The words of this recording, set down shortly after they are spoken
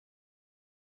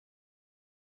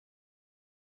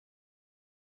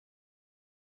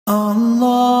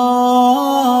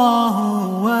Allahu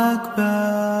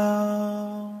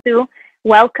Akbar.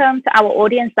 Welcome to our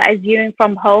audience that is viewing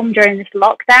from home during this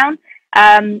lockdown.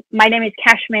 My name is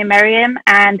Kashmir Maryam,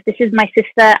 and this is my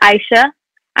sister Aisha.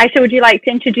 Aisha, would you like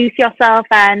to introduce yourself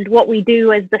and what we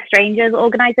do as the Strangers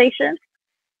organization?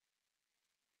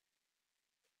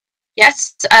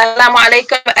 Yes, Assalamu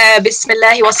alaikum,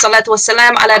 Bismillahi wa salatu wa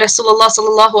salam ala Rasulullah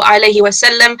sallallahu alayhi wa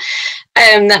sallam.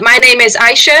 My name is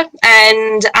Aisha,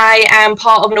 and I am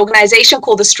part of an organization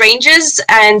called The Strangers,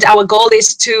 and our goal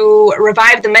is to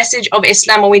revive the message of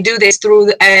Islam, and we do this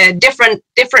through different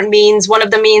means. One of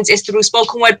the means is through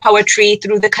spoken word poetry,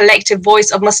 through the collective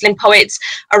voice of Muslim poets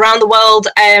around the world,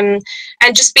 and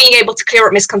just being able to clear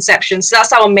up misconceptions. So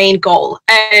that's our main goal.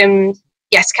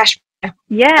 Yes, Kashmir.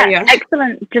 Yeah,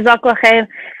 excellent. Jazakallah khair.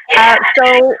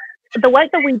 So the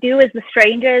work that we do as the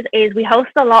Strangers is we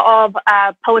host a lot of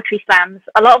poetry slams.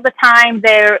 A lot of the time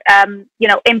they're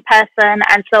in person,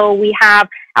 and so we have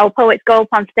our poets go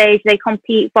up on stage. They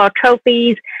compete for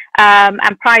trophies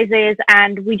and prizes,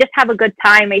 and we just have a good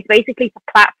time. It's basically to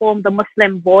platform the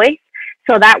Muslim voice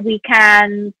so that we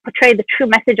can portray the true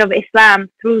message of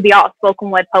Islam through the art of spoken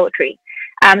word poetry.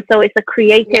 So it's a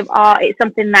creative art. It's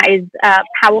something that is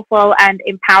powerful and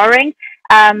empowering.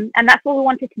 And that's what we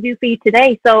wanted to do for you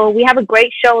today. So we have a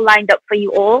great show lined up for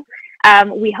you all.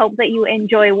 We hope that you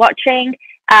enjoy watching.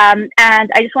 And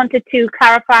I just wanted to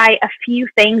clarify a few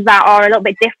things that are a little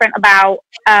bit different about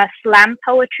slam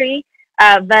poetry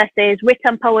versus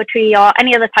written poetry or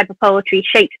any other type of poetry,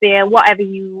 Shakespeare,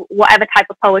 whatever type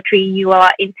of poetry you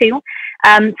are into.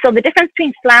 So the difference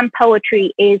between slam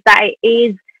poetry is that it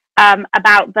is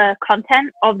about the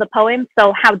content of the poem.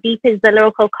 So how deep is the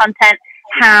lyrical content?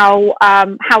 How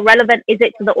relevant is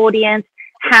it to the audience?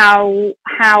 How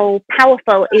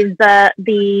powerful is the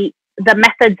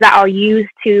methods that are used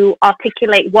to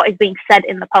articulate what is being said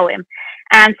in the poem?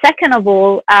 And second of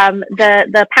all,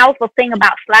 the powerful thing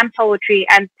about slam poetry,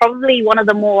 and probably one of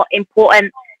the more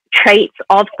important traits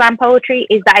of slam poetry,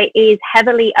 is that it is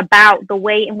heavily about the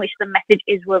way in which the message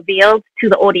is revealed to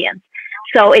the audience.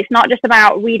 So it's not just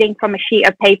about reading from a sheet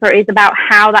of paper, it's about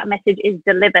how that message is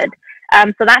delivered.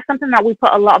 So that's something that we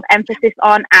put a lot of emphasis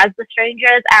on as the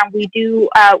Strangers, and we do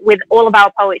with all of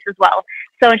our poets as well.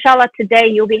 So inshallah, today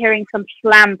you'll be hearing some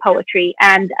slam poetry,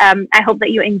 and I hope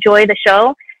that you enjoy the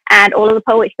show and all of the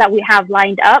poets that we have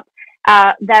lined up.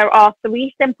 There are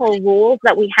 3 simple rules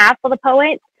that we have for the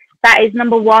poets. That is,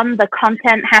 number 1, the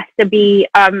content has to be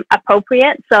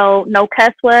appropriate, so no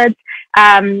curse words.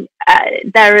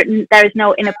 There is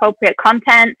no inappropriate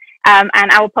content,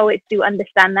 and our poets do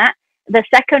understand that. The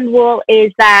second rule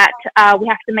is that we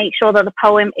have to make sure that the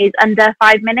poem is under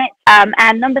 5 minutes.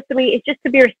 And number 3 is just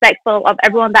to be respectful of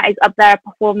everyone that is up there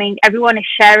performing. Everyone is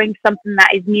sharing something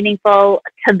that is meaningful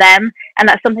to them, and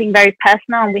that's something very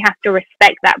personal, and we have to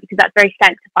respect that because that's very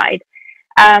sanctified.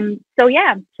 So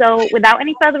without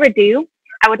any further ado,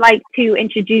 I would like to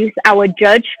introduce our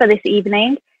judge for this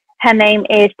evening. Her name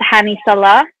is Tahani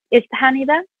Salah. Is Tahani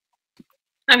there?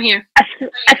 I'm here.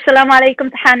 Assalamu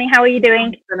alaikum, Tahani. How are you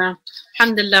doing?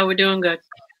 Alhamdulillah, we're doing good.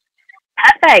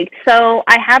 Perfect. So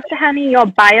I have, Tahani, your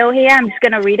bio here. I'm just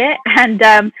going to read it,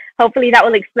 and hopefully that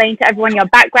will explain to everyone your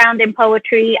background in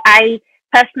poetry.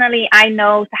 Personally, I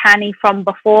know Tahani from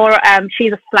before.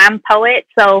 She's a slam poet,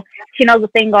 so she knows a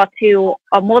thing or two,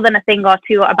 or more than a thing or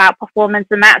two, about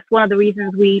performance, and that's one of the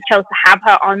reasons we chose to have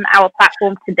her on our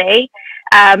platform today.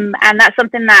 And that's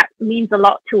something that means a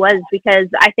lot to us, because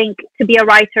I think to be a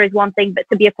writer is one thing, but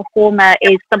to be a performer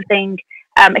is something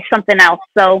else.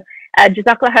 So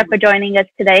Jazakallah khair for joining us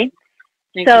today.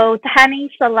 So Tahani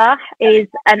Salah is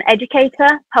an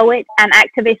educator, poet, and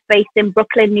activist based in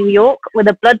Brooklyn, New York, with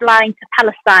a bloodline to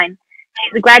Palestine.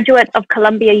 She's a graduate of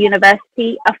Columbia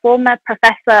University, a former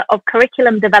professor of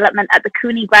curriculum development at the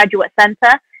Cooney Graduate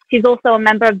Center. She's also a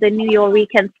member of the New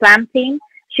Yorker Slam team.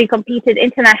 She competed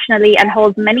internationally and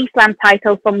holds many slam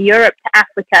titles from Europe to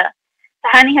Africa.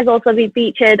 Tahani has also been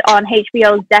featured on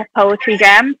HBO's Deaf Poetry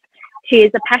Jams. She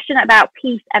is passionate about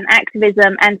peace and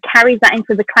activism and carries that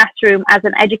into the classroom as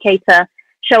an educator,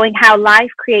 showing how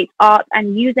life creates art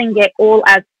and using it all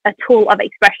as a tool of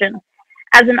expression.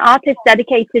 As an artist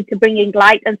dedicated to bringing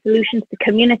light and solutions to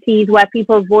communities where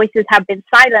people's voices have been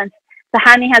silenced,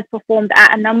 Tahani has performed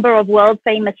at a number of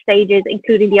world-famous stages,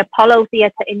 including the Apollo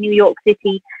Theatre in New York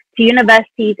City, to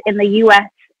universities in the US,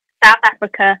 South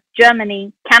Africa,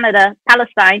 Germany, Canada,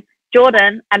 Palestine,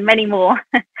 Jordan, and many more.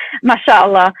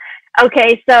 MashaAllah.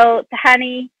 Okay, so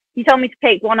Tahani, you told me to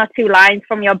pick 1 or 2 lines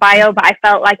from your bio, but I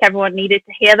felt like everyone needed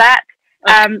to hear that.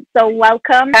 So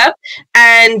welcome.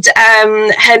 And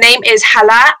her name is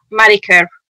Haala Marikar.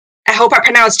 I hope I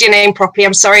pronounced your name properly.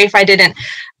 I'm sorry if I didn't.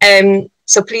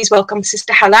 So please welcome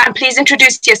Sister Haala, and please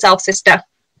introduce yourself, Sister.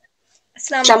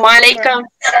 Assalamu alaikum.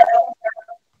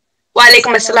 Wa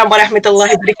alaikum assalam wa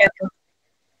rahmatullahi wa barakatuh.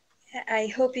 I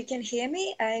hope you can hear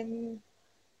me.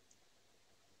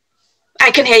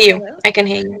 I can hear you. Hello? I can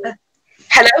hear you.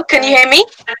 Hello, can you hear me?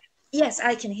 Yes,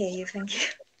 I can hear you. Thank you.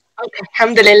 Okay,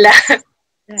 alhamdulillah.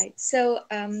 Right. So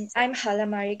I'm Haala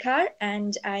Marikar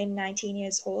and I'm 19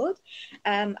 years old.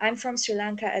 I'm from Sri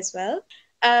Lanka as well.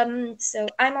 So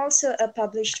I'm also a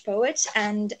published poet,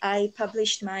 and I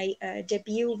published my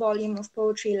debut volume of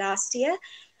poetry last year.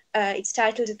 It's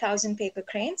titled 1,000 Paper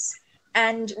Cranes.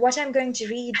 And what I'm going to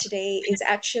read today is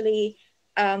actually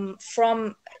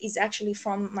from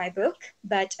my book,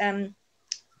 but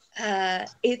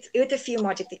with a few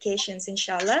modifications,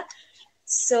 inshallah.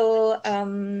 So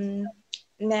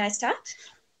may I start?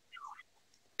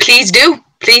 Please do.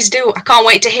 Please do. I can't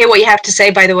wait to hear what you have to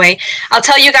say, by the way. I'll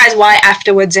tell you guys why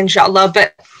afterwards, inshallah,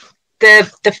 but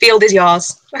the field is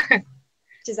yours.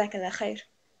 Jazakallah khair.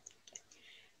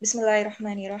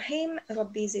 Bismillahirrahmanirrahim.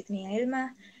 Rabbi zidni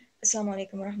ilma. Assalamu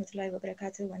alaikum wa rahmatullahi wa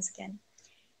barakatuh once again.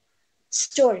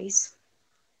 Stories.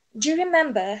 Do you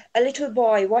remember a little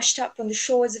boy washed up on the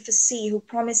shores of a sea who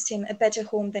promised him a better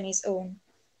home than his own?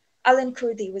 Alan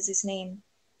Kurdi was his name.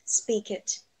 Speak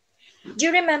it. Do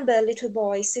you remember a little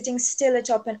boy sitting still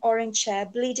atop an orange chair,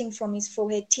 bleeding from his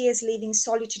forehead, tears leaving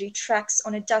solitary tracks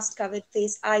on a dust-covered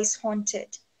face, eyes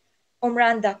haunted?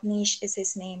 Omran Daknish is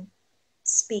his name.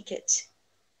 Speak it.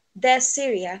 Their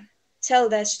Syria. Tell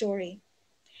their story.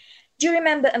 Do you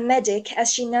remember a medic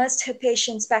as she nursed her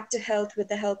patients back to health with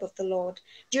the help of the Lord?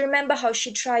 Do you remember how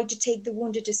she tried to take the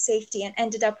wounded to safety and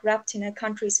ended up wrapped in her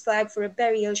country's flag for a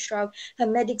burial shroud, her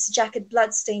medic's jacket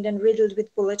bloodstained and riddled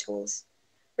with bullet holes?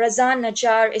 Razan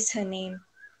Najjar is her name.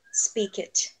 Speak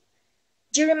it.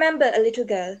 Do you remember a little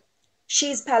girl? She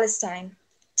is Palestine.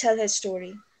 Tell her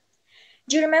story.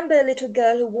 Do you remember a little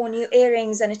girl who wore new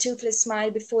earrings and a toothless smile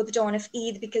before the dawn of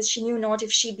Eid because she knew not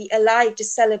if she'd be alive to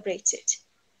celebrate it?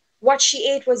 What she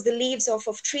ate was the leaves off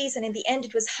of trees, and in the end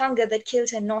it was hunger that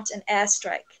killed her, not an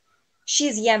airstrike.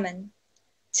 She's Yemen.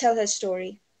 Tell her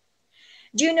story.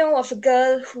 Do you know of a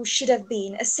girl who should have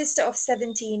been a sister of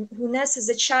 17, who nurses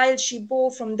a child she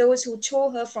bore from those who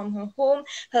tore her from her home,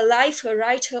 her life, her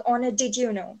right, her honor? Did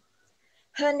you know?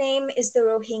 Her name is the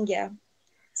Rohingya.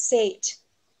 Say it.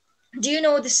 Do you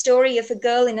know the story of a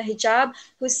girl in a hijab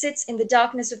who sits in the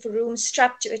darkness of a room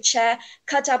strapped to a chair,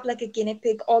 cut up like a guinea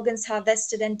pig, organs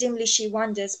harvested, and dimly she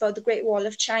wonders about the Great Wall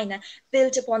of China,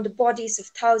 built upon the bodies of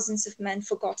thousands of men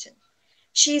forgotten?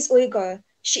 She is Uyghur,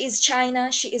 she is China,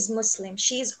 she is Muslim,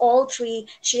 she is all three,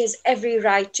 she has every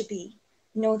right to be.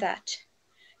 Know that.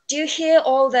 Do you hear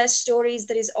all their stories?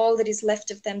 That is all that is left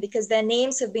of them, because their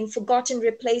names have been forgotten,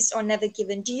 replaced, or never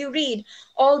given. Do you read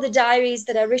all the diaries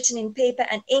that are written in paper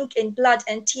and ink and blood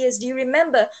and tears? Do you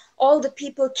remember all the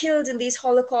people killed in these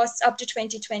holocausts up to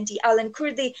 2020? Alan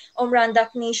Kurdi, Omran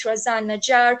Daknish, Razan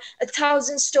Najjar,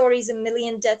 1,000 stories,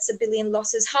 1,000,000 deaths, 1,000,000,000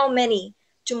 losses. How many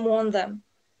to mourn them?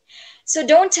 So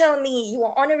don't tell me you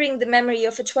are honoring the memory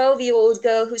of a 12-year-old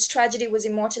girl whose tragedy was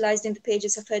immortalized in the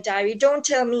pages of her diary. Don't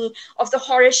tell me of the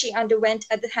horror she underwent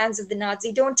at the hands of the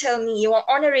Nazi. Don't tell me you are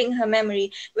honoring her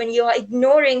memory when you are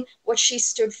ignoring what she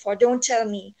stood for. Don't tell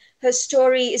me her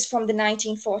story is from the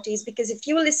 1940s, because if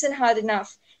you listen hard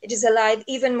enough, it is alive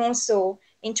even more so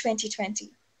in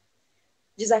 2020.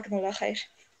 Jazakumullah khair.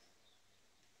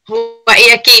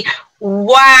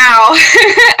 Wow.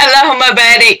 Allahumma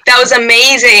barik. That was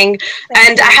amazing.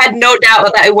 And I had no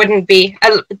doubt that it wouldn't be.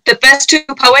 The first two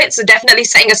poets are definitely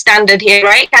setting a standard here,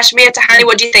 right? Kashmir, Tahani,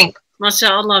 what do you think?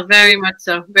 MashaAllah, very much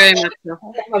so. Very much so.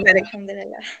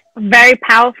 Very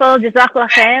powerful. Jazakallah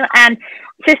khair. And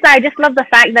sister, I just love the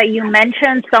fact that you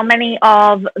mentioned so many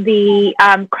of the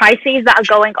crises that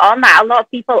are going on that a lot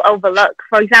of people overlook.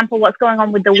 For example, what's going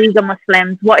on with the Uyghur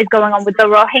Muslims, what is going on with the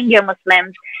Rohingya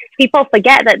Muslims. People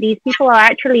forget that these people are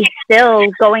actually still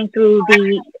going through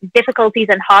the difficulties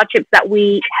and hardships that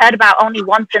we heard about only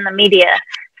once in the media.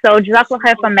 So Jazakallah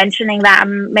khair for mentioning that,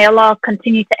 and may Allah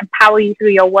continue to empower you through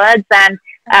your words, and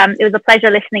it was a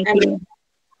pleasure listening to you.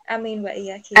 Ameen wa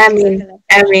iyaki.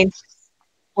 Ameen.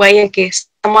 Wa iyaki.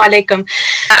 Assalamu alaikum.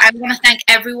 I want to thank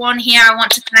everyone here. I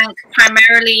want to thank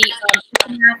primarily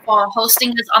ICNA for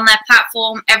hosting us on their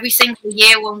platform. Every single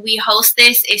year when we host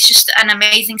this, it's just an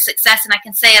amazing success, and I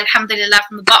can say alhamdulillah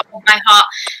from the bottom of my heart.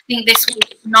 I think this was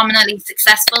phenomenally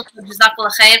successful. So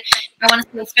Jazakallah khair. I want to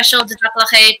say a special Jazakallah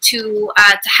khair to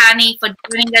Tahani for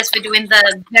joining us, for doing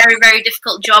the very, very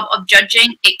difficult job of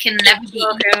judging. It can never be easy.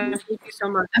 Thank you so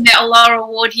much. May Allah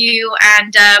reward you,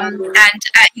 and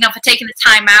you know, for taking the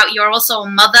time out. You're also a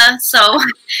mother. So,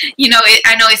 you know,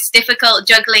 I know it's difficult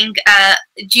juggling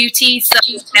duties. So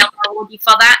may Allah reward you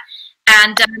for that.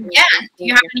 And yeah, do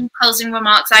you have any closing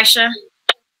remarks, Aisha?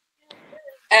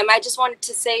 I just wanted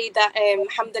to say that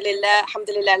alhamdulillah,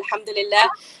 alhamdulillah, alhamdulillah.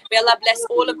 May Allah bless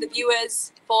all of the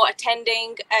viewers for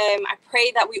attending. I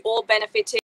pray that we all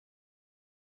benefited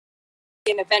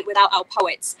an event without our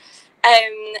poets.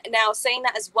 Now, saying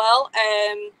that as well,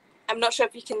 I'm not sure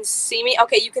if you can see me.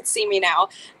 Okay, you could see me now.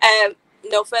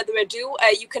 No further ado,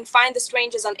 you can find The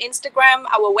Strangers on Instagram.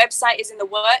 Our website is in the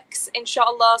works,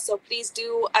 inshallah. So please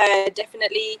do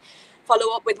definitely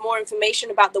follow up with more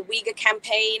information about the Uyghur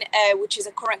campaign, which is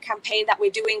a current campaign that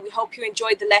we're doing. We hope you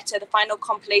enjoyed the letter, the final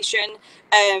compilation.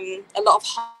 A lot of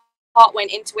heart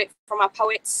went into it from our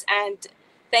poets, and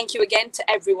thank you again to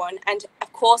everyone. And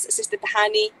of course, Sister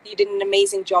Tahani, you did an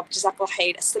amazing job. Jazakallah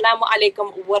khair. Assalamu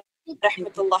alaikum wa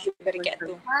rahmatullahi wa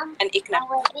barakatuh. And ICNA.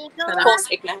 Of course,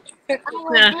 ICNA.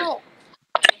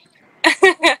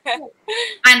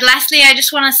 And lastly, I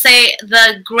just want to say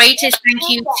the greatest thank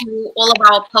you to all of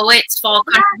our poets for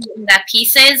contributing their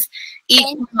pieces. Each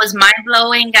one was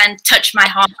mind-blowing and touched my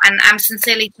heart, and I'm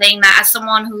sincerely saying that as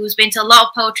someone who's been to a lot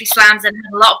of poetry slams and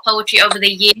had a lot of poetry over the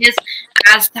years,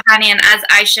 as Tahani and as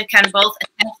Aisha can both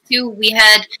attest to. We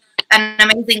had an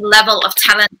amazing level of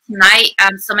talent tonight,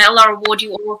 so may Allah reward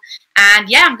you all. And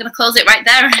yeah, I'm going to close it right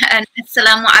there. And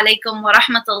assalamu alaikum wa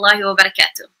rahmatullahi wa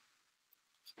barakatuh.